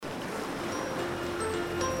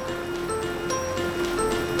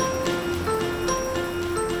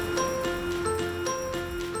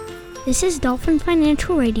This is Dolphin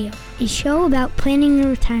Financial Radio, a show about planning your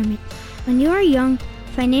retirement. When you are young,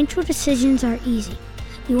 financial decisions are easy.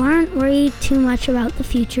 You aren't worried too much about the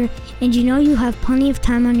future, and you know you have plenty of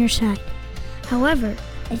time on your side. However,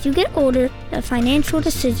 as you get older, the financial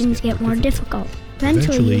decisions get more difficult.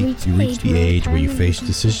 Eventually, you reach the age where you face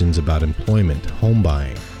decisions about employment, home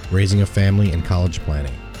buying, raising a family, and college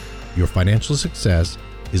planning. Your financial success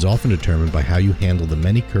is often determined by how you handle the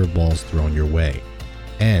many curveballs thrown your way,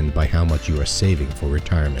 and by how much you are saving for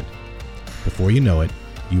retirement. Before you know it,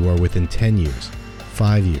 you are within 10 years,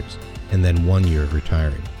 5 years, and then 1 year of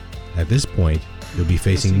retiring. At this point, you'll be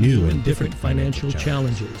facing new and different financial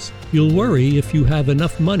challenges. You'll worry if you have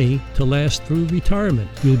enough money to last through retirement.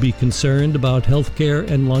 You'll be concerned about health care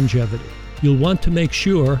and longevity. You'll want to make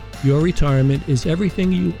sure your retirement is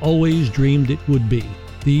everything you always dreamed it would be.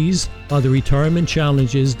 These are the retirement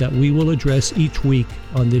challenges that we will address each week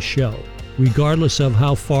on this show. Regardless of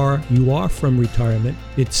how far you are from retirement,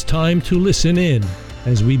 it's time to listen in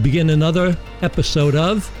as we begin another episode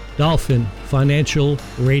of Dolphin Financial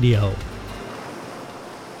Radio.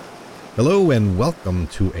 Hello and welcome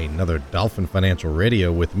to another Dolphin Financial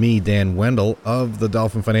Radio with me, Dan Wendell of the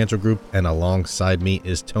Dolphin Financial Group, and alongside me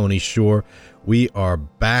is Tony Shore. We are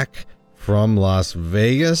back from Las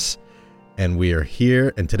Vegas, and we are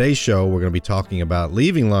here. In today's show, we're going to be talking about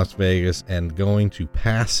leaving Las Vegas and going to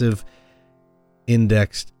passive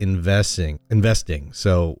indexed investing.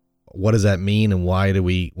 So what does that mean, and why do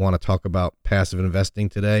we want to talk about passive investing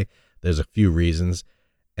today? There's a few reasons,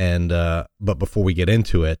 and but before we get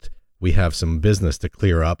into it, we have some business to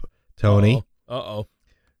clear up. Tony,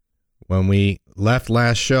 when we left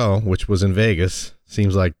last show, which was in Vegas,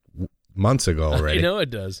 seems like months ago already. I know it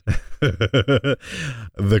does.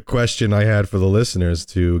 The question I had for the listeners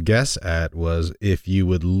to guess at was if you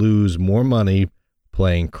would lose more money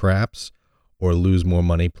playing craps or lose more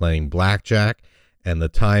money playing blackjack. And the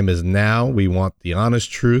time is now. We want the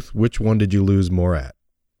honest truth. Which one did you lose more at?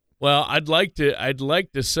 Well, I'd like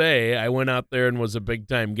to say I went out there and was a big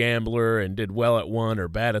time gambler and did well at one or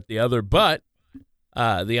bad at the other, but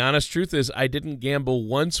the honest truth is I didn't gamble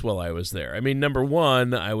once while I was there. I mean, number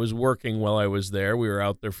one, I was working while I was there. We were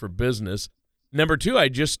out there for business. Number two, I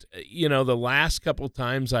just, the last couple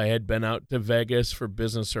times I had been out to Vegas for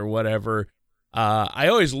business or whatever, I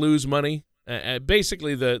always lose money.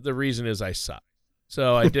 Basically, the reason is I suck.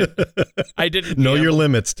 So I didn't know your gamble.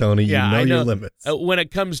 limits, Tony. Yeah, you know I know your limits. When it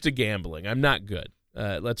comes to gambling, I'm not good.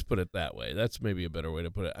 Let's put it that way. That's maybe a better way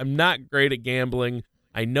to put it. I'm not great at gambling.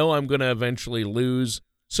 I know I'm going to eventually lose,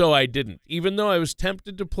 so I didn't. Even though I was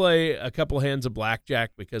tempted to play a couple hands of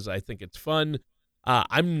blackjack because I think it's fun,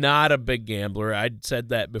 I'm not a big gambler. I'd said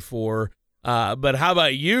that before. But how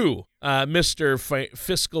about you, Mr.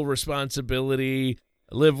 Fiscal Responsibility?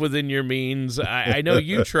 Live within your means. I know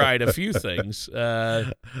you tried a few things.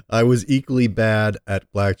 I was equally bad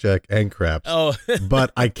at blackjack and craps. Oh,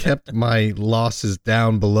 but I kept my losses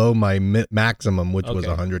down below my maximum, which was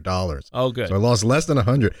Okay. $100. Oh, good. So I lost less than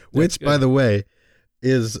 100, which, good. by the way,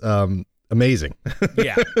 is amazing.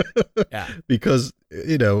 Yeah. Because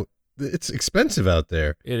it's expensive out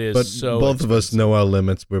there. It is. But so both of us expensive. know our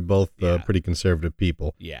limits. We're both Yeah. pretty conservative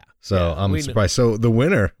people. Yeah. So Yeah, I'm we know. surprised. So the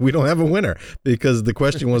winner, we don't have a winner because the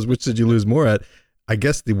question was, which did you lose more at? I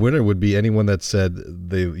guess the winner would be anyone that said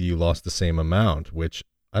you lost the same amount, which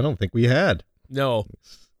I don't think we had. No.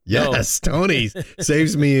 Yes, Tony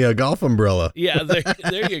saves me a golf umbrella. Yeah,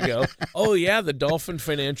 there you go. Oh yeah, the Dolphin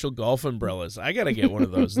Financial golf umbrellas. I got to get one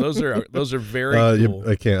of those. Those are very cool.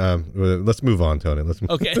 I can't. Let's move on, Tony. Let's move.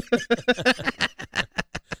 Okay.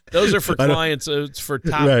 Those are for clients. It's for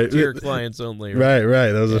top tier clients only. Right.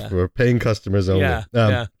 Those are for paying customers only.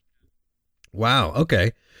 Yeah. Wow.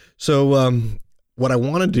 Okay. So what I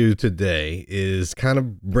want to do today is kind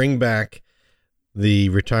of bring back the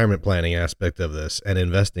retirement planning aspect of this and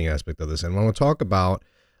investing aspect of this. And I want to talk about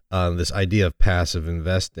this idea of passive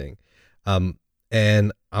investing.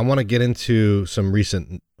 And I want to get into some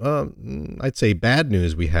recent, I'd say bad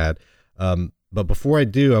news we had. But before I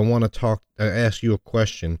do, I want to ask you a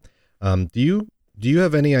question. Do you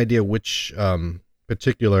have any idea which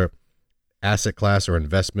particular asset class or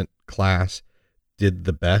investment class did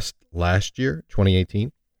the best last year,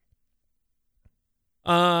 2018?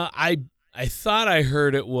 I thought I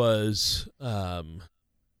heard it was. I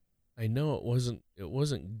know it wasn't. It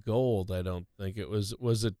wasn't gold. I don't think it was.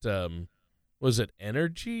 Was it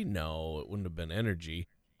energy? No, it wouldn't have been energy.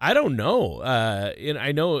 I don't know. And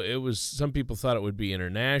I know it was. Some people thought it would be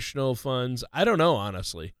international funds. I don't know,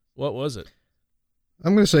 honestly. What was it?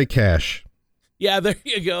 I'm going to say cash. Yeah, there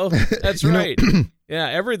you go. That's right. Yeah,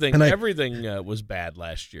 everything was bad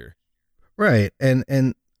last year. Right,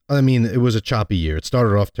 and I mean, it was a choppy year. It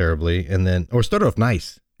started off terribly, started off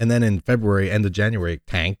nice, and then in February, end of January, it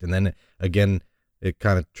tanked, and then again, it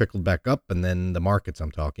kind of trickled back up, and then the markets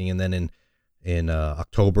I'm talking, and then in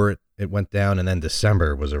October it went down, and then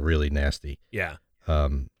December was a really nasty,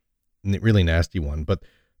 really nasty one. But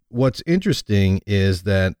what's interesting is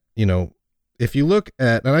that, you know, if you look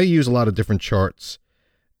at, and I use a lot of different charts,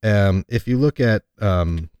 if you look at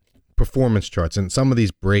performance charts, and some of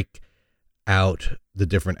these break out the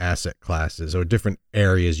different asset classes or different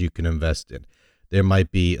areas you can invest in. There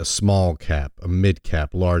might be a small cap, a mid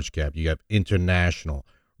cap, large cap. You have international,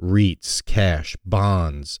 REITs, cash,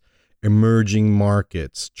 bonds, emerging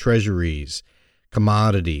markets, treasuries,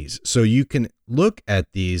 commodities. So you can look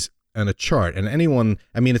at these on a chart, and anyone,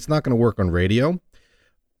 I mean, it's not going to work on radio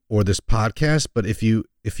or this podcast, but if you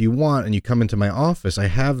want and you come into my office, I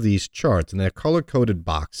have these charts, and they're color-coded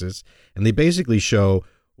boxes, and they basically show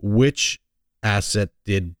which asset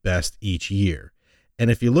did best each year.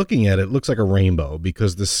 And if you're looking at it, it looks like a rainbow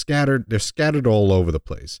because they're scattered all over the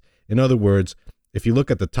place. In other words, if you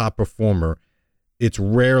look at the top performer, it's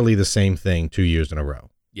rarely the same thing 2 years in a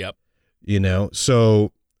row. Yep. You know,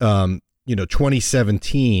 so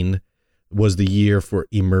 2017 was the year for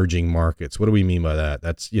emerging markets. What do we mean by that?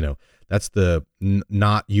 That's the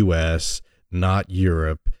not US, not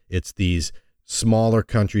Europe. It's these smaller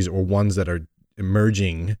countries or ones that are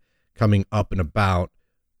emerging, coming up and about,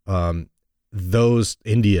 those,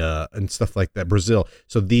 India and stuff like that, Brazil.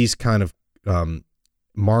 So these kind of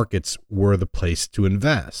markets were the place to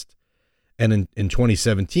invest. And in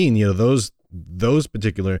 2017, you know, those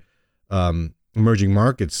particular emerging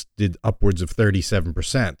markets did upwards of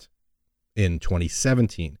 37% in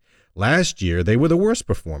 2017. Last year, they were the worst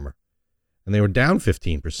performer, and they were down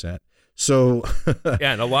 15%. So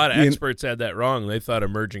yeah, and a lot of experts had that wrong. They thought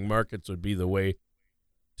emerging markets would be the way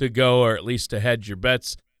to go, or at least to hedge your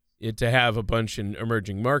bets, to have a bunch in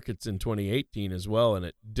emerging markets in 2018 as well, and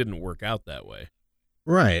it didn't work out that way.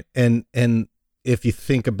 Right. And if you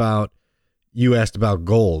think about, you asked about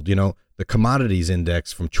gold, you know, the commodities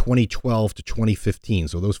index from 2012 to 2015,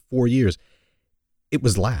 so those 4 years, it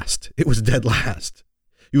was last. It was dead last.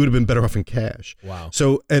 You would have been better off in cash. Wow.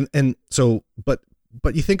 So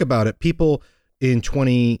but you think about it, people in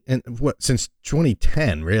since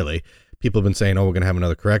 2010 really, people have been saying, oh, we're going to have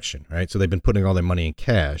another correction, right? So they've been putting all their money in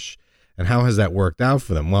cash. And how has that worked out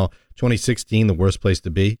for them? Well, 2016, the worst place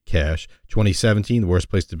to be, cash. 2017, the worst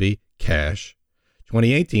place to be, cash.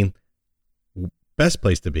 2018, best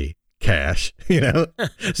place to be, cash, you know?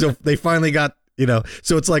 So they finally got, you know,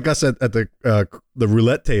 so it's like us at the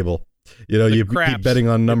roulette table. You know, you keep betting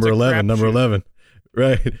on number 11,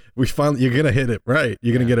 right? You're going to hit it right.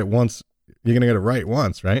 You're going to get it once. You're going to get it right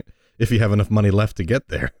once, right? If you have enough money left to get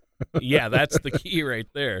there. Yeah, that's the key right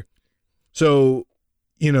there. So,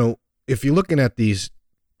 you know, if you're looking at these,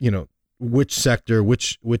 you know, which sector,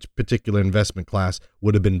 which particular investment class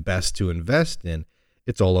would have been best to invest in,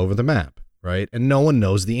 it's all over the map, right? And no one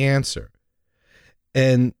knows the answer.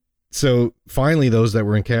 And so finally, those that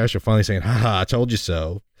were in cash are finally saying, I told you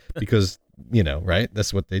so, because, you know, right?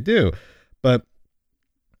 That's what they do. But,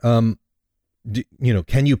 you know,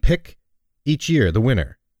 can you pick each year the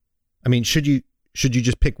winner? I mean, should you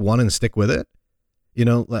just pick one and stick with it? You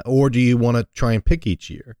know, or do you want to try and pick each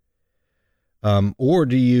year? Or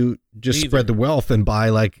do you just spread the wealth and buy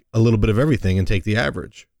like a little bit of everything and take the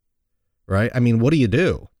average? Right? I mean, what do you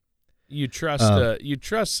do? You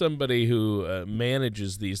trust somebody who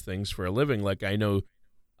manages these things for a living. Like I know,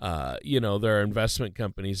 you know, there are investment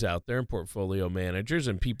companies out there and portfolio managers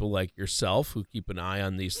and people like yourself who keep an eye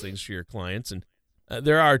on these things for your clients. And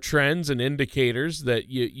there are trends and indicators that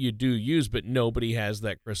you do use, but nobody has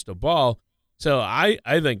that crystal ball. So I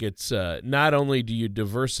think it's not only do you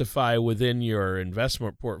diversify within your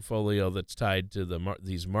investment portfolio that's tied to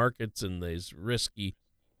these markets and these risky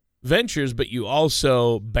ventures, but you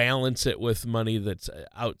also balance it with money that's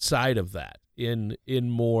outside of that in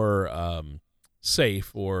more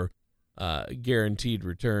safe or guaranteed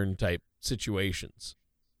return type situations.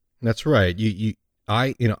 That's right.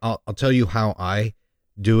 I'll tell you how I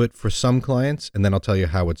do it for some clients, and then I'll tell you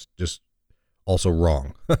how it's just also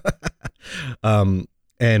wrong.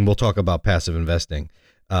 And we'll talk about passive investing.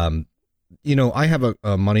 You know, I have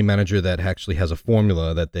a money manager that actually has a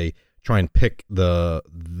formula that they try and pick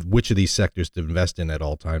which of these sectors to invest in at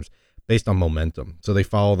all times based on momentum. So they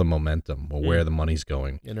follow the momentum or where the money's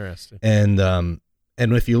going. Interesting. And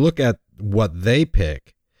if you look at what they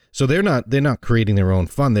pick, so they're not creating their own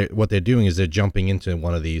fund. What they're doing is they're jumping into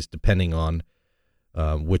one of these depending on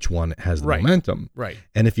which one has the momentum. Right.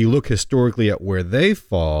 And if you look historically at where they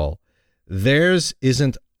fall, theirs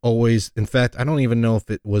isn't always, in fact, I don't even know if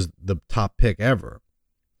it was the top pick ever,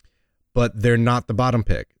 but they're not the bottom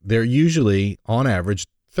pick. They're usually, on average,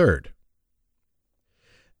 third.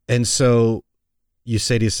 And so you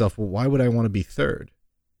say to yourself, well, why would I want to be third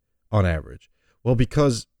on average? Well,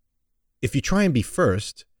 because if you try and be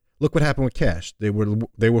first, look what happened with cash. They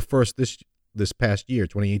were first this past year,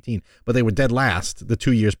 2018, but they were dead last the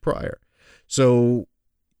 2 years prior. So,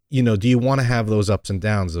 do you want to have those ups and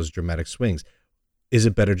downs, those dramatic swings? Is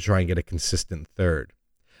it better to try and get a consistent third?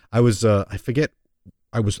 I think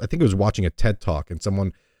I was watching a TED Talk, and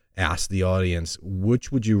someone asked the audience,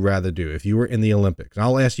 which would you rather do if you were in the Olympics? And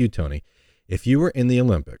I'll ask you, Tony, if you were in the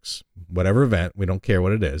Olympics, whatever event, we don't care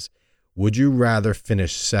what it is, would you rather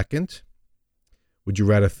finish second? Would you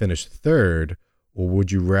rather finish third? Or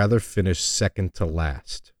would you rather finish second to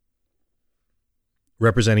last?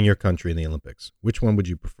 Representing your country in the Olympics, which one would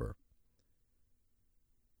you prefer?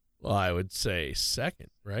 Well, I would say second,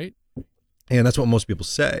 right? And that's what most people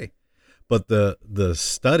say. But the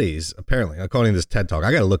studies, apparently, according to this TED Talk,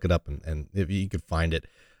 I got to look it up, and if you could find it,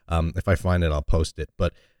 if I find it, I'll post it.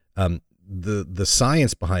 But the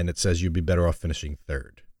science behind it says you'd be better off finishing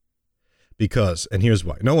third, because, and here's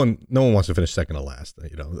why: no one wants to finish second to last.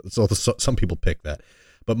 So some people pick that,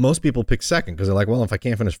 but most people pick second because they're like, well, if I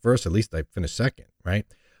can't finish first, at least I finish second, right?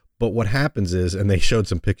 But what happens is, and they showed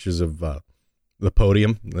some pictures of the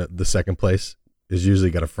podium, the second place is usually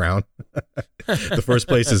got a frown. The first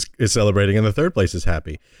place is celebrating, and the third place is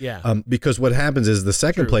happy. Yeah. Because what happens is the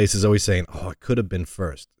second True. place is always saying, "Oh, I could have been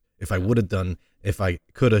first. If I would have done, if I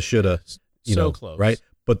coulda, shoulda, close, right?"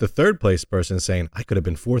 But the third place person is saying, "I could have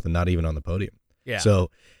been fourth and not even on the podium." Yeah.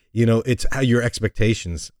 So, it's how your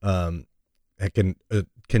expectations can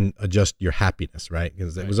adjust your happiness, right?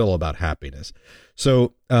 Because it was all about happiness.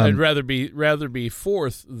 So I'd rather be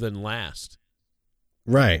fourth than last.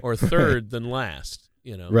 Right. Or third than last,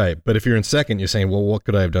 Right. But if you're in second, you're saying, well, what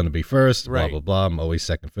could I have done to be first? Right. Blah, blah, blah. I'm always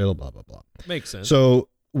second fiddle, blah, blah, blah. Makes sense. So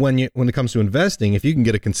when it comes to investing, if you can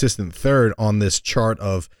get a consistent third on this chart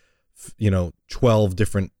of, 12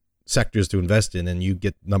 different sectors to invest in, and you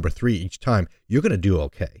get number 3 each time, you're going to do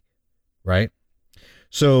okay. Right.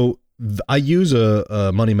 So I use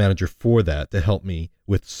a money manager for that to help me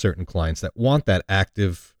with certain clients that want that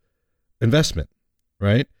active investment.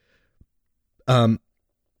 Right.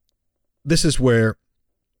 This is where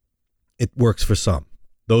it works for some.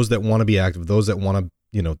 Those that want to be active, those that want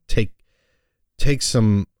to, take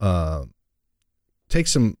some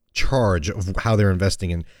charge of how they're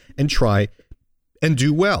investing and try and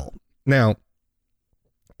do well. Now,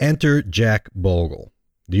 enter Jack Bogle.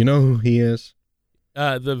 Do you know who he is?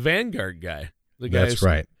 The Vanguard guy. The guy. That's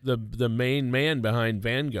right. The main man behind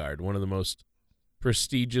Vanguard, one of the most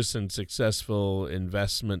prestigious and successful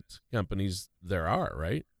investment companies there are,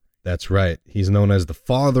 right? That's right. He's known as the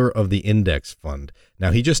father of the index fund.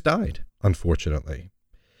 Now, he just died, unfortunately.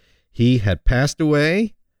 He had passed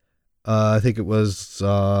away, I think it was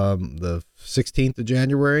the 16th of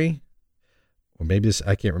January, or maybe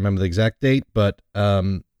I can't remember the exact date, but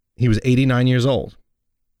he was 89 years old.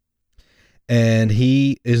 And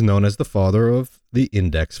he is known as the father of the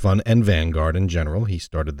index fund and Vanguard in general. He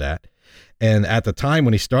started that. And at the time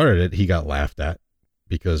when he started it, he got laughed at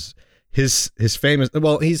because his famous,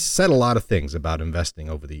 well, he's said a lot of things about investing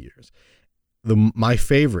over the years. My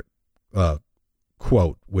favorite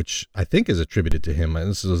quote, which I think is attributed to him, and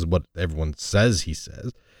this is what everyone says he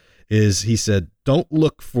says, is he said, "Don't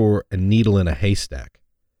look for a needle in a haystack.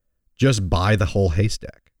 Just buy the whole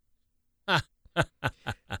haystack."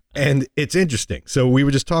 And it's interesting. So we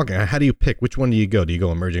were just talking, how do you pick? Which one do you go? Do you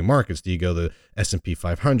go emerging markets? Do you go the S&P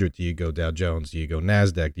 500? Do you go Dow Jones? Do you go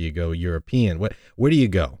NASDAQ? Do you go European? Where do you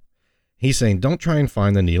go? He's saying, don't try and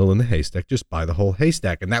find the needle in the haystack. Just buy the whole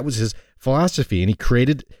haystack. And that was his philosophy. And he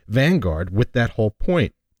created Vanguard with that whole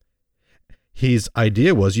point. His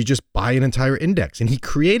idea was you just buy an entire index. And he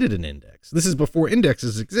created an index. This is before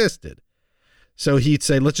indexes existed. So he'd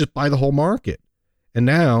say, let's just buy the whole market. And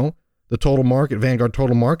now the total market, Vanguard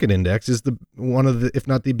Total Market Index, is one of the, if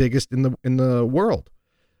not the biggest in the world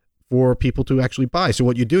for people to actually buy. So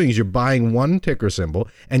what you're doing is you're buying one ticker symbol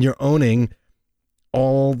and you're owning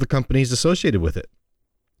all the companies associated with it.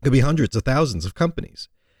 It could be hundreds of thousands of companies.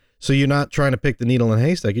 So you're not trying to pick the needle in the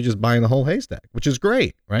haystack. You're just buying the whole haystack, which is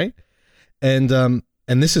great, right? And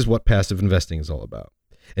this is what passive investing is all about.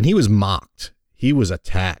 And he was mocked. He was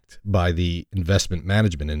attacked by the investment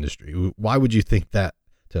management industry. Why would you think that,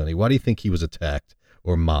 Tony? Why do you think he was attacked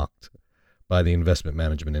or mocked by the investment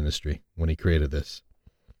management industry when he created this?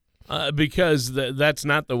 Because that's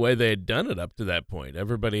not the way they had done it up to that point.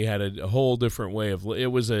 Everybody had a whole different way of it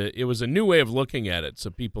was a new way of looking at it, so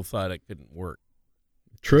people thought it couldn't work.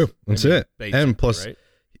 True. That's it. And plus, right?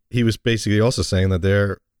 he was basically also saying that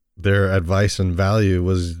their advice and value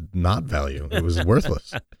was not value. It was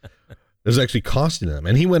worthless. It was actually costing them.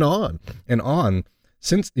 And he went on and on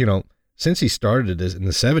since he started this in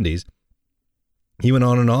the 70s. He went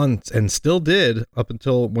on and still did up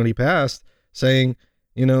until when he passed, saying,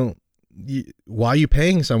 why are you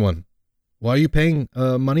paying someone? Why are you paying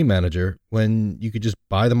a money manager when you could just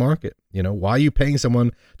buy the market? Why are you paying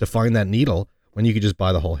someone to find that needle when you could just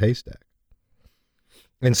buy the whole haystack?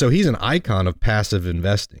 And so he's an icon of passive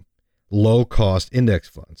investing, low cost index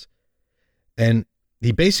funds. And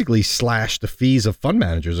he basically slashed the fees of fund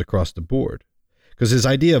managers across the board, because his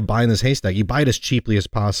idea of buying this haystack, you buy it as cheaply as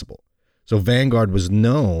possible. So Vanguard was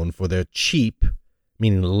known for their cheap,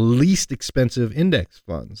 meaning least expensive index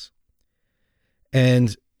funds.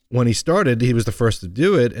 And when he started, he was the first to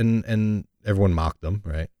do it, and everyone mocked him,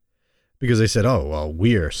 right? Because they said, oh, well,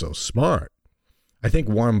 we're so smart. I think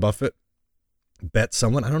Warren Buffett bet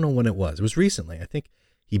someone, I don't know when it was recently. I think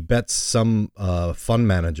he bet some fund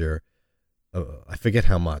manager, I forget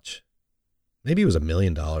how much. Maybe it was $1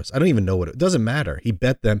 million. I don't even know it doesn't matter. He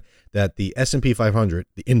bet them that the S&P 500,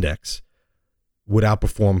 the index, would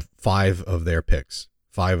outperform 5 of their picks,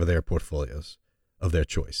 5 of their portfolios of their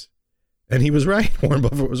choice. And he was right. Warren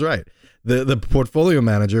Buffett was right. The portfolio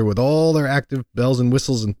manager, with all their active bells and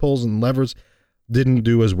whistles and pulls and levers, didn't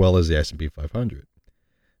do as well as the S&P 500.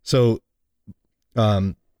 So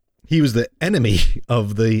he was the enemy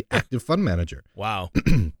of the active fund manager. Wow.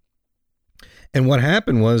 And what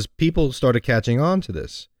happened was people started catching on to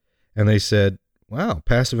this, and they said, wow,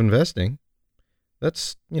 passive investing,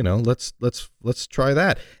 let's try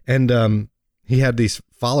that. And he had these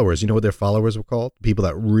followers. You know what their followers were called? People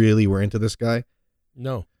that really were into this guy?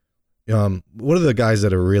 No. What are the guys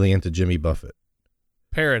that are really into Jimmy Buffett?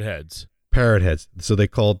 Parrot heads. Parrot heads. So they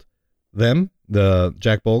called them, the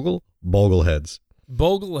Jack Bogle, Bogle heads.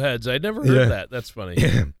 Bogle heads. I never heard that. That's funny.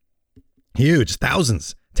 Yeah. Huge.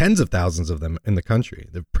 Thousands. Tens of thousands of them in the country.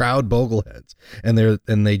 They're proud Bogle heads. And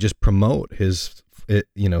they just promote his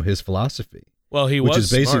philosophy. Well, which is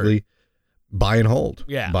basically smart. Buy and hold.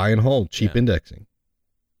 Yeah. Buy and hold, cheap indexing.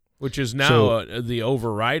 Which is now the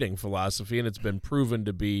overriding philosophy, and it's been proven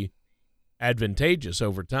to be advantageous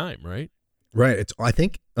over time, right? Right. I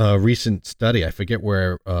think a recent study, I forget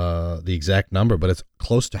where the exact number, but it's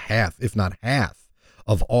close to half, if not half,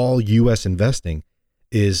 of all U.S. investing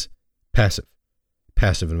is passive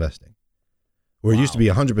investing. Where it used to be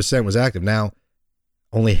 100% was active, now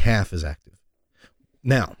only half is active.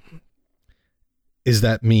 Now, does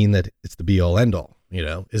that mean that it's the be-all, end-all?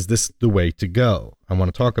 Is this the way to go? I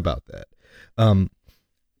want to talk about that.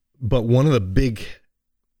 But one of the big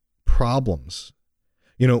problems,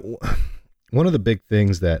 one of the big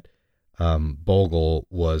things that Bogle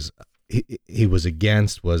was, he was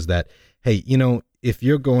against was that, hey, if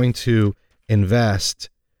you're going to invest,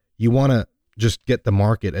 you want to just get the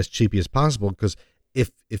market as cheaply as possible, because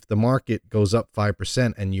if the market goes up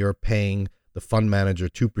 5% and you're paying the fund manager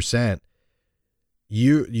 2%,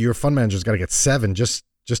 your fund manager's got to get 7 just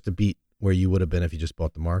to beat where you would have been if you just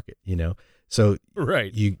bought the market, So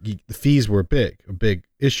right, the fees were a big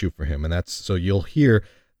issue for him, and that's so you'll hear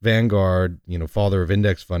Vanguard, father of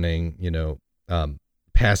index funding,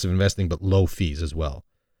 passive investing, but low fees as well,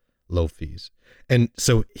 low fees, and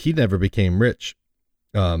so he never became rich.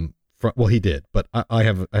 Well, he did, but I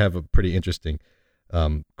have a pretty interesting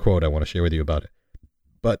quote I want to share with you about it.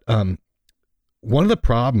 But one of the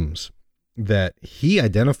problems that he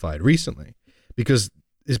identified recently, because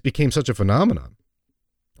this became such a phenomenon,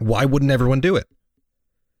 why wouldn't everyone do it?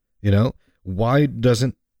 Why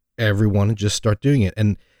doesn't everyone just start doing it?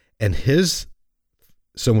 And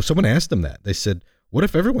so someone asked him that. They said, what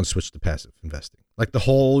if everyone switched to passive investing? Like the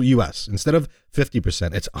whole US, instead of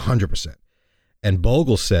 50%, it's 100%. And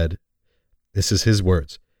Bogle said, this is his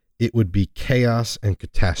words, it would be chaos and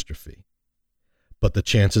catastrophe, but the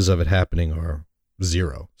chances of it happening are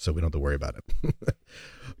 0, so we don't have to worry about it.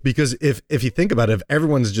 Because if you think about it, if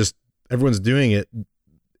everyone's doing it,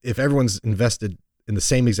 if everyone's invested in the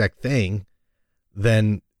same exact thing,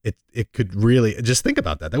 then it could really, just think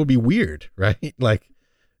about that. That would be weird, right? Like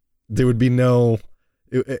there would be no,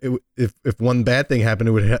 if one bad thing happened,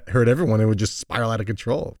 it would hurt everyone. It would just spiral out of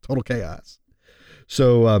control, total chaos.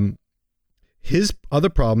 So his other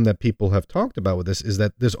problem that people have talked about with this is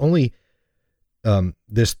that there's only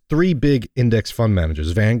there's 3 big index fund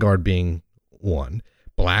managers, Vanguard being one,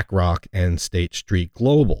 BlackRock, and State Street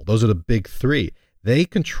Global. Those are the big 3. They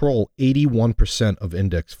control 81% of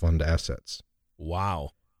index fund assets.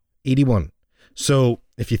 Wow. 81. So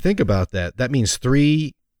if you think about that, that means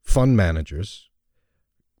 3 fund managers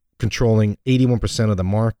controlling 81% of the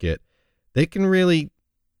market, they can really,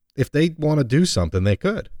 if they want to do something, they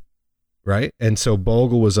could, right? And so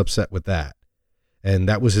Bogle was upset with that. And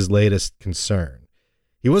that was his latest concern.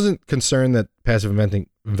 He wasn't concerned that passive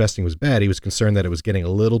investing was bad. He was concerned that it was getting a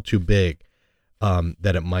little too big,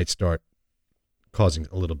 that it might start causing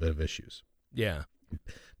a little bit of issues. Yeah.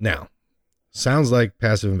 Now, sounds like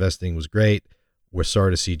passive investing was great. We're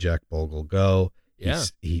sorry to see Jack Bogle go. Yeah.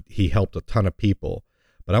 He helped a ton of people.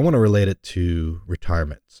 But I want to relate it to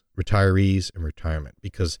retirees and retirement,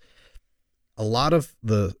 because a lot of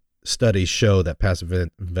the studies show that passive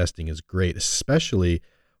investing is great, especially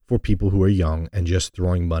for people who are young and just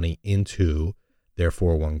throwing money into their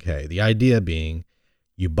 401k. The idea being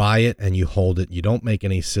you buy it and you hold it. You don't make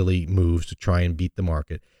any silly moves to try and beat the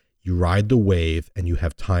market. You ride the wave and you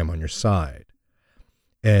have time on your side.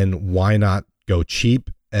 And why not go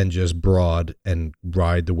cheap and just broad and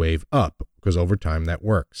ride the wave up? Because over time that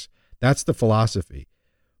works. That's the philosophy.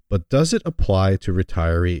 But does it apply to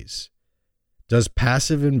retirees? Does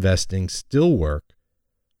passive investing still work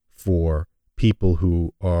for people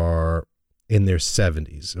who are in their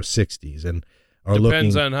 70s or 60s and are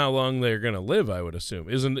Depends looking? on how long they're going to live, I would assume.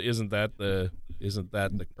 Isn't that the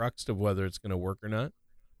crux of whether it's going to work or not?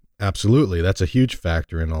 Absolutely. That's a huge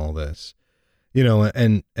factor in all this. You know,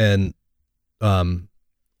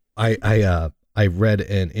 I read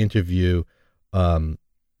an interview in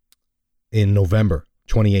November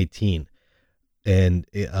 2018, and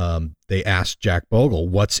they asked Jack Bogle,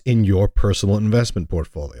 "What's in your personal investment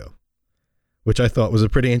portfolio?" Which I thought was a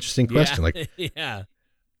pretty interesting question. Yeah. Like, yeah.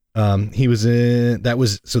 he was in that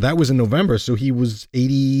was in November, so he was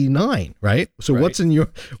 89, right? So Right. what's in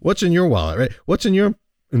your wallet, right? What's in your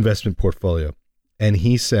investment portfolio? And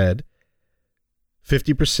he said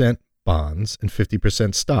 50% bonds and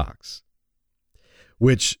 50% stocks.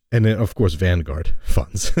 Which, and then of course Vanguard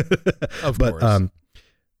funds. Of but course.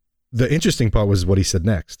 the interesting part was what he said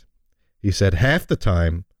next. He said, half the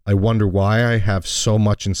time I wonder why I have so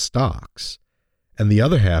much in stocks, and the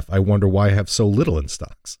other half I wonder why I have so little in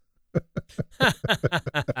stocks.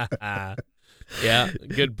 Yeah,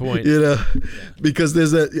 good point. You know, because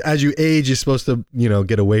as you age, you're supposed to,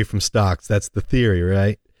 get away from stocks. That's the theory,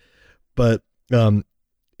 right? But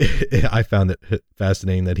I found it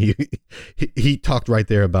fascinating that he talked right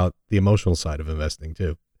there about the emotional side of investing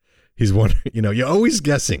too. He's wondering, you're always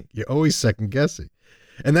guessing, you're always second guessing,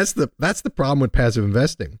 and that's the problem with passive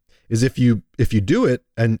investing. Is if you do it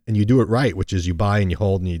and you do it right, which is you buy and you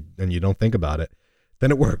hold and you don't think about it, then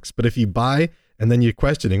it works. But if you buy and then you're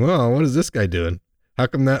questioning, well, what is this guy doing? How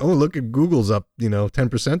come that? Oh, look at Google's up,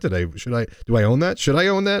 10% today. Do I own that? Should I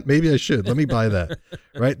own that? Maybe I should. Let me buy that.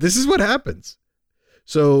 Right? This is what happens.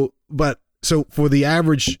 So for the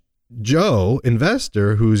average Joe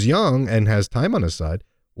investor who's young and has time on his side,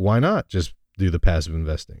 why not just do the passive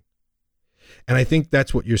investing? And I think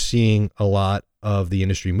that's what you're seeing a lot of the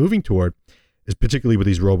industry moving toward, is particularly with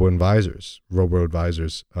these robo-advisors.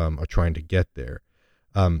 Robo-advisors are trying to get there.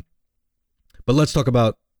 But let's talk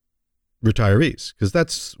about retirees, because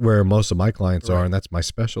that's where most of my clients are, and that's my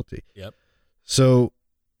specialty. Yep. So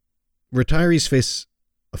retirees face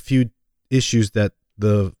a few issues that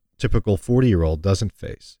the typical 40-year-old doesn't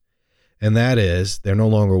face. And that is they're no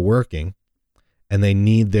longer working, and they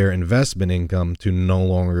need their investment income to no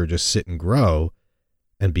longer just sit and grow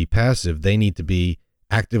and be passive. They need to be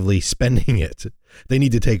actively spending it. They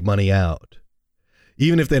need to take money out.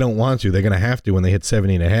 Even if they don't want to, they're going to have to when they hit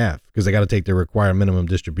 70 and a half, because they got to take their required minimum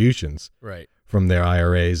distributions from their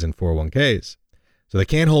IRAs and 401ks. So they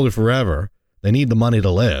can't hold it forever. They need the money to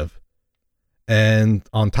live. And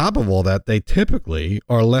on top of all that, they typically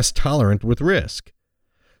are less tolerant with risk.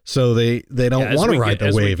 So they don't want to ride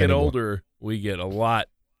the wave anymore. As we get older, we get a lot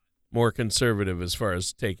more conservative as far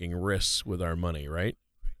as taking risks with our money, right?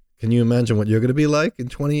 Can you imagine what you're going to be like in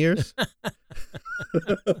 20 years?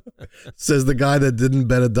 Says the guy that didn't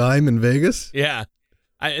bet a dime in Vegas. Yeah.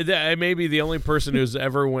 I may be the only person who's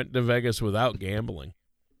ever went to Vegas without gambling.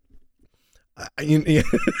 At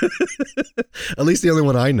least the only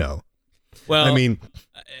one I know. Well, I mean,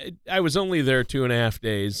 I was only there 2.5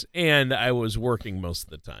 days, and I was working most of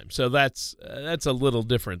the time. So that's a little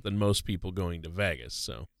different than most people going to Vegas.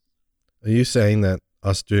 So, are you saying that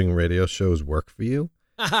us doing radio shows work for you?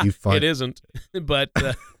 It isn't, but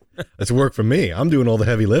it's work for me. I'm doing all the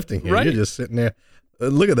heavy lifting here. Right. You're just sitting there.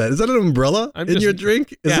 Look at that. Is that an umbrella your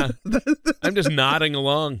drink? I'm just nodding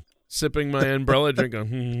along, sipping my umbrella drink.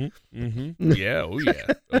 Yeah, oh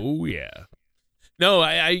yeah, oh yeah. No,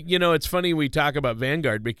 I it's funny we talk about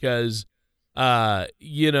Vanguard because, as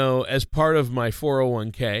part of my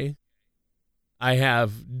 401k, I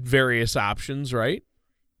have various options, right?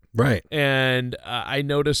 Right. And I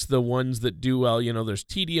noticed the ones that do well, there's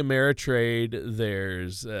TD Ameritrade,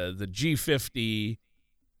 there's the G50,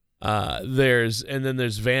 and then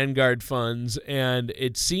there's Vanguard funds. And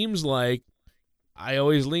it seems like I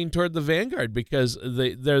always lean toward the Vanguard because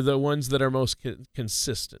they're the ones that are most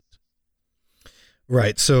consistent.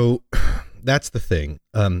 Right. So that's the thing.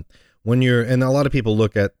 And a lot of people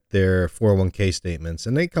look at their 401k statements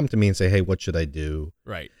and they come to me and say, hey, what should I do?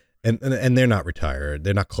 Right. And they're not retired.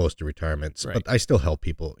 They're not close to retirement, Right. but I still help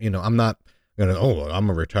people. I'm not going to, I'm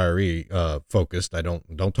a retiree focused.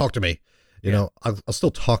 Don't talk to me. I'll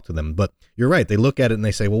still talk to them, but you're right. They look at it and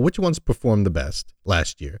they say, well, which ones performed the best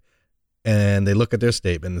last year? And they look at their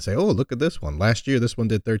statement and say, oh, look at this one. Last year, this one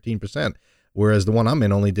did 13%, whereas the one I'm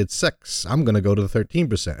in only did 6%. I'm going to go to the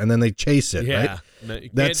 13%. And then they chase it, right? No,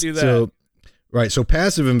 you can't do that. So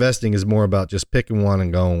passive investing is more about just picking one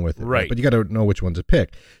and going with it. Right. But you got to know which one to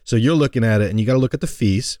pick. So you're looking at it and you got to look at the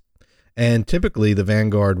fees. And typically the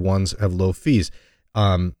Vanguard ones have low fees.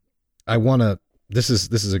 This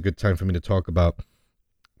is a good time for me to talk about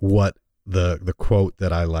what the quote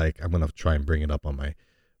that I like. I'm going to try and bring it up on my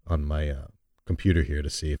computer here to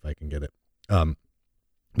see if I can get it.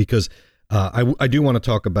 Because I do want to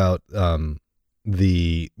talk about how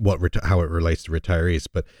it relates to retirees,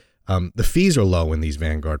 but the fees are low in these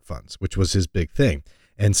Vanguard funds, which was his big thing.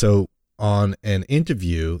 And so on an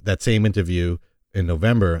interview, that same interview in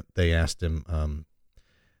November, they asked him,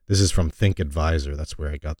 this is from Think Advisor. That's where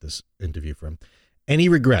I got this interview from. Any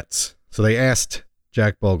regrets? So they asked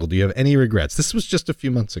Jack Bogle, do you have any regrets? This was just a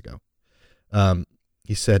few months ago.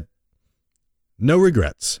 He said, no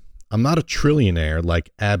regrets. I'm not a trillionaire like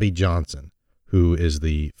Abby Johnson, who is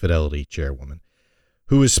the Fidelity chairwoman,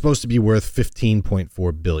 who is supposed to be worth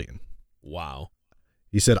 $15.4 billion. Wow.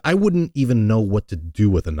 He said, I wouldn't even know what to do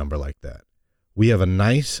with a number like that. We have a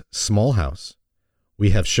nice small house.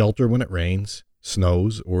 We have shelter when it rains,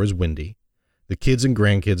 snows, or is windy. The kids and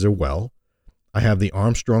grandkids are well. I have the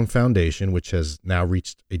Armstrong Foundation, which has now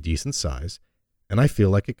reached a decent size, and I feel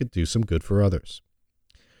like it could do some good for others.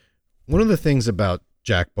 One of the things about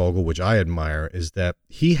Jack Bogle, which I admire, is that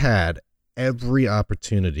he had every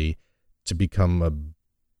opportunity to become a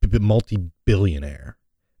multi-billionaire,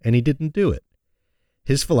 and he didn't do it.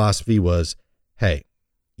 His philosophy was, hey,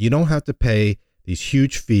 you don't have to pay these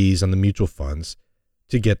huge fees on the mutual funds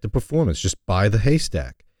to get the performance. Just buy the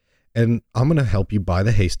haystack. And I'm going to help you buy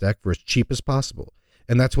the haystack for as cheap as possible.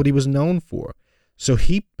 And that's what he was known for. So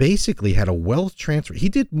he basically had a wealth transfer. He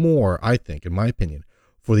did more, I think, in my opinion,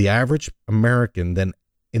 for the average American than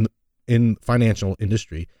in financial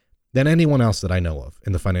industry than anyone else that I know of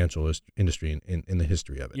in the financial industry in the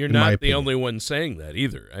history of it. You're not the only one saying that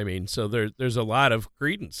either. I mean, so there's a lot of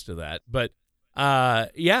credence to that. But so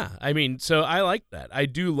I like that. I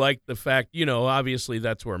do like the fact, obviously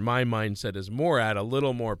that's where my mindset is more at, a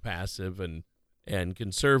little more passive and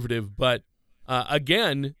conservative. But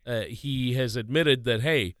again, he has admitted that,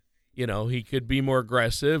 hey, he could be more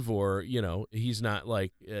aggressive, or, he's not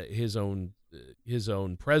like his own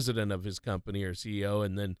president of his company or CEO.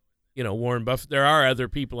 And then, Warren Buffett, there are other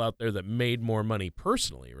people out there that made more money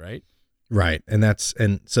personally, right? Right.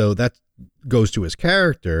 And so that goes to his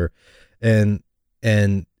character. And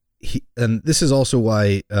this is also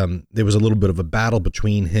why there was a little bit of a battle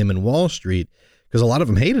between him and Wall Street, because a lot of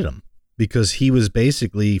them hated him because he was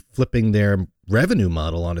basically flipping their revenue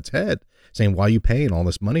model on its head, saying, why are you paying all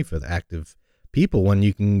this money for the active people when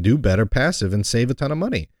you can do better passive and save a ton of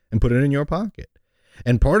money and put it in your pocket?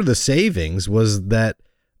 And part of the savings was that,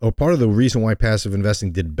 or part of the reason why passive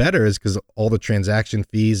investing did better is because all the transaction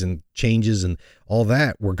fees and changes and all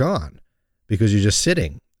that were gone because you're just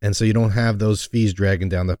sitting. And so you don't have those fees dragging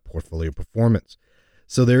down the portfolio performance.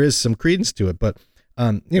 So there is some credence to it. But,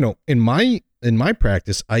 in my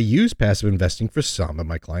practice, I use passive investing for some of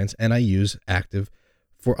my clients and I use active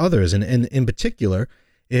for others. And in particular,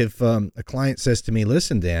 if a client says to me,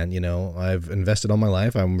 listen, Dan, I've invested all my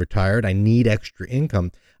life. I'm retired. I need extra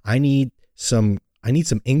income. I need some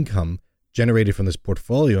income generated from this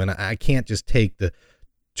portfolio. And I can't just take the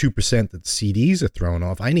 2% that CDs are throwing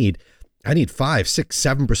off. I need 5, 6,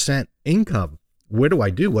 7% income. Where do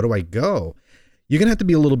I do? Where do I go? You're going to have to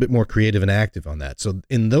be a little bit more creative and active on that. So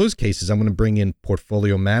in those cases, I'm going to bring in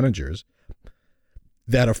portfolio managers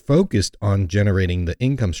that are focused on generating the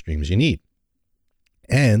income streams you need.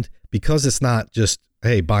 And because it's not just,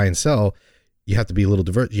 hey, buy and sell, you have to be a little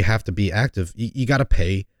diverse. You have to be active. You got to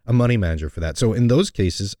pay a money manager for that. So in those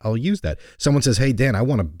cases, I'll use that. Someone says, hey, Dan, I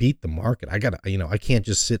want to beat the market. I can't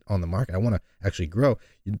just sit on the market. I want to actually grow.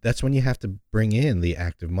 That's when you have to bring in the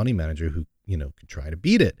active money manager who, can try to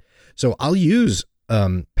beat it. So I'll use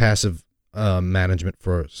passive management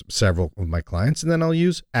for several of my clients, and then I'll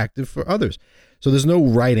use active for others. So there's no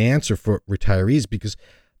right answer for retirees because,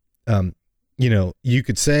 you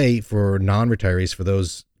could say for non-retirees, for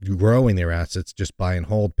those growing their assets, just buy and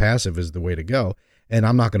hold passive is the way to go. And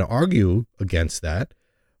I'm not going to argue against that.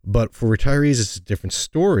 But for retirees, it's a different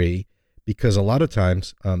story because a lot of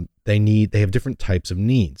times they have different types of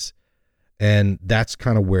needs. And that's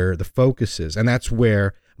kind of where the focus is. And that's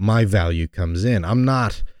where my value comes in. I'm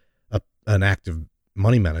not an active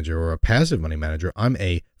money manager or a passive money manager. I'm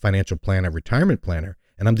a financial planner, retirement planner,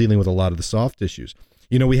 and I'm dealing with a lot of the soft issues.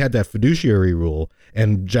 We had that fiduciary rule,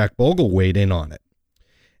 and Jack Bogle weighed in on it.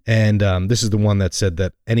 And this is the one that said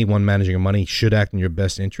that anyone managing your money should act in your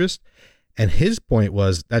best interest. And his point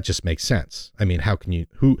was that just makes sense. I mean, how can you,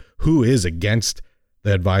 who is against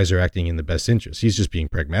the advisor acting in the best interest? He's just being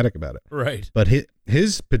pragmatic about it. Right. But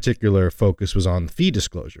his particular focus was on fee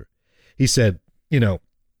disclosure. He said,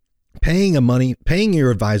 paying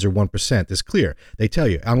your advisor 1% is clear. They tell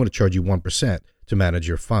you, I'm going to charge you 1% to manage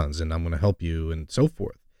your funds, and I'm going to help you and so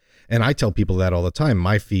forth. And I tell people that all the time.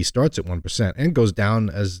 My fee starts at 1% and goes down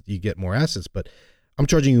as you get more assets, but I'm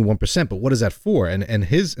charging you 1%, but what is that for?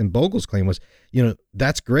 And Bogle's claim was,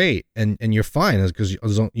 that's great and you're fine because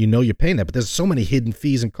you're paying that, but there's so many hidden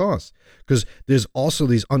fees and costs because there's also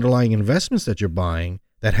these underlying investments that you're buying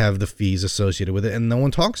that have the fees associated with it, and no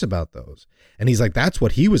one talks about those. And he's like, that's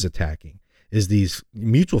what he was attacking, is these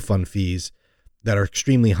mutual fund fees that are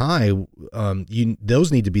extremely high.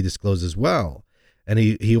 Those need to be disclosed as well. And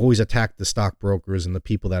he always attacked the stockbrokers and the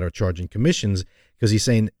people that are charging commissions because he's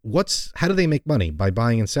saying, how do they make money? By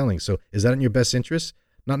buying and selling. So is that in your best interest?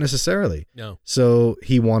 Not necessarily. No. So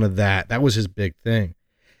he wanted that. That was his big thing.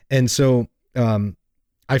 And so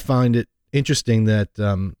I find it interesting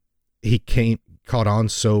that he caught on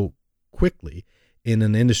so quickly in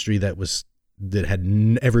an industry that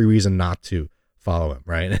had every reason not to follow him,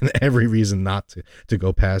 right? And every reason not to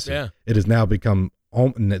go passive. Yeah. It has now become,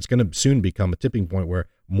 and it's going to soon become a tipping point where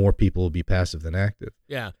more people will be passive than active.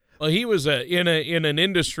 Yeah. Well, he was in an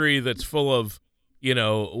industry that's full of,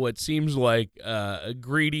 what seems like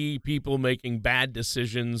greedy people making bad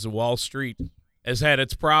decisions. Wall Street has had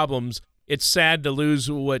its problems. It's sad to lose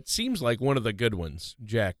what seems like one of the good ones,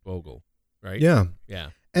 Jack Bogle, right? Yeah. Yeah.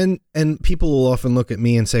 And people will often look at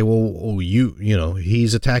me and say, well,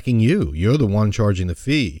 he's attacking you. You're the one charging the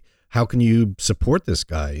fee. How can you support this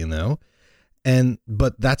guy,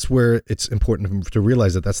 But that's where it's important to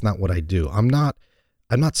realize that that's not what I do. I'm not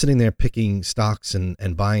sitting there picking stocks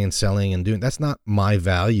and buying and selling and doing. That's not my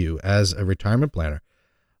value as a retirement planner.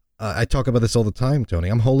 I talk about this all the time, Tony.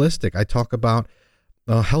 I'm holistic. I talk about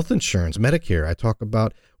health insurance, Medicare. I talk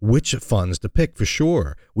about which funds to pick for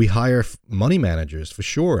sure. We hire money managers for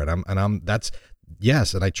sure, and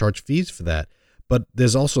I charge fees for that. But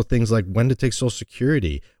there's also things like when to take Social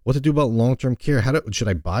Security, what to do about long-term care, should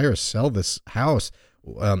I buy or sell this house?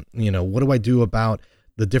 What do I do about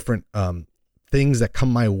the different things that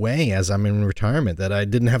come my way as I'm in retirement that I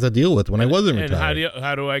didn't have to deal with when I wasn't retired? And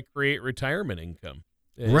how do I create retirement income?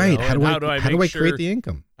 Right. How do I create the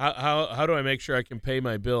income? How do I make sure I can pay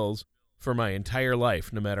my bills for my entire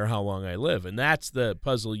life, no matter how long I live? And that's the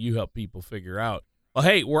puzzle you help people figure out. Well,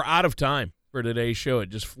 hey, we're out of time for today's show. It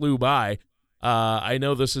just flew by. I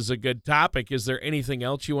know this is a good topic. Is there anything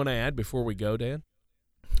else you want to add before we go, Dan?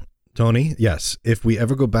 Tony, yes. If we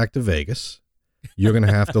ever go back to Vegas, you're going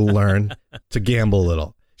to have to learn to gamble a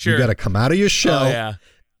little. Sure. You got to come out of your shell. Oh, yeah.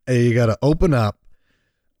 And you got to open up,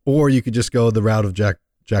 or you could just go the route of Jack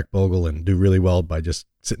Bogle and do really well by just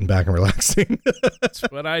sitting back and relaxing. That's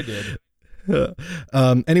what I did.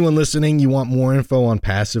 Anyone listening, you want more info on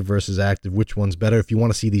passive versus active, which one's better? If you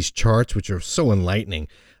want to see these charts, which are so enlightening,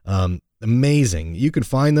 amazing, you can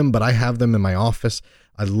find them, but I have them in my office.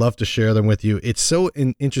 I'd love to share them with you. It's so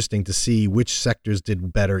interesting to see which sectors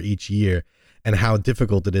did better each year and how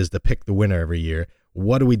difficult it is to pick the winner every year.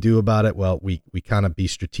 What do we do about it? Well, we kind of be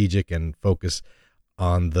strategic and focus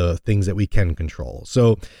on the things that we can control.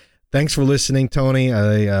 So thanks for listening, Tony.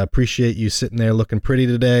 I appreciate you sitting there looking pretty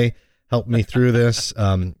today. Helped me through this.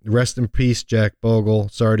 Rest in peace, Jack Bogle.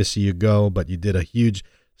 Sorry to see you go, but you did a huge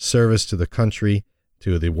service to the country,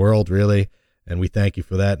 to the world, really, and we thank you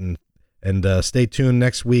for that. And stay tuned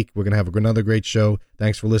next week. We're going to have another great show.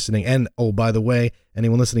 Thanks for listening. And, oh, by the way,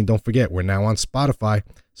 anyone listening, don't forget, we're now on Spotify,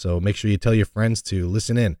 so make sure you tell your friends to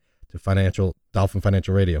listen in to Dolphin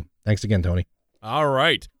Financial Radio. Thanks again, Tony. All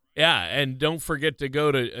right. Yeah, and don't forget to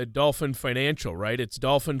go to Dolphin Financial, right? It's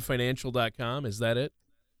dolphinfinancial.com. Is that it?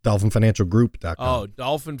 DolphinFinancialGroup.com. Oh,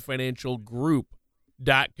 dolphinfinancialgroup.com.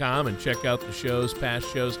 dolphinfinancialgroup.com and check out the shows,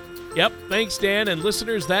 past shows. Yep, thanks, Dan. And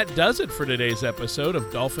listeners, that does it for today's episode of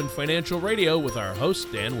Dolphin Financial Radio with our host,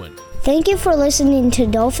 Dan Wendell. Thank you for listening to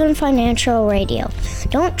Dolphin Financial Radio.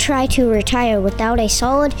 Don't try to retire without a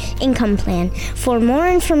solid income plan. For more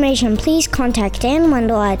information, please contact Dan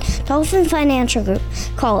Wendell at Dolphin Financial Group.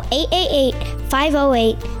 Call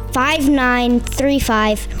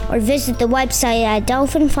 888-508-5935 or visit the website at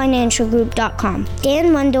dolphinfinancialgroup.com.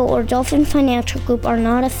 Dan Wendell or Dolphin Financial Group are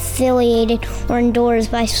not affiliated or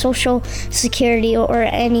endorsed by Social Security or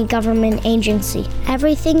any government agency.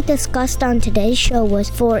 Everything discussed on today's show was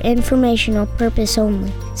for informational purpose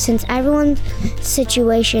only. Since everyone's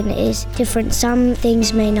situation is different, some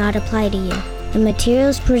things may not apply to you. The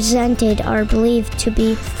materials presented are believed to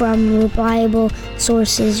be from reliable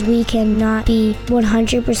sources. We cannot be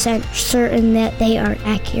 100% certain that they are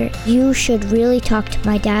accurate. You should really talk to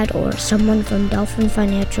my dad or someone from Dolphin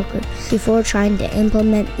Financial Group before trying to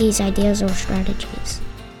implement these ideas or strategies.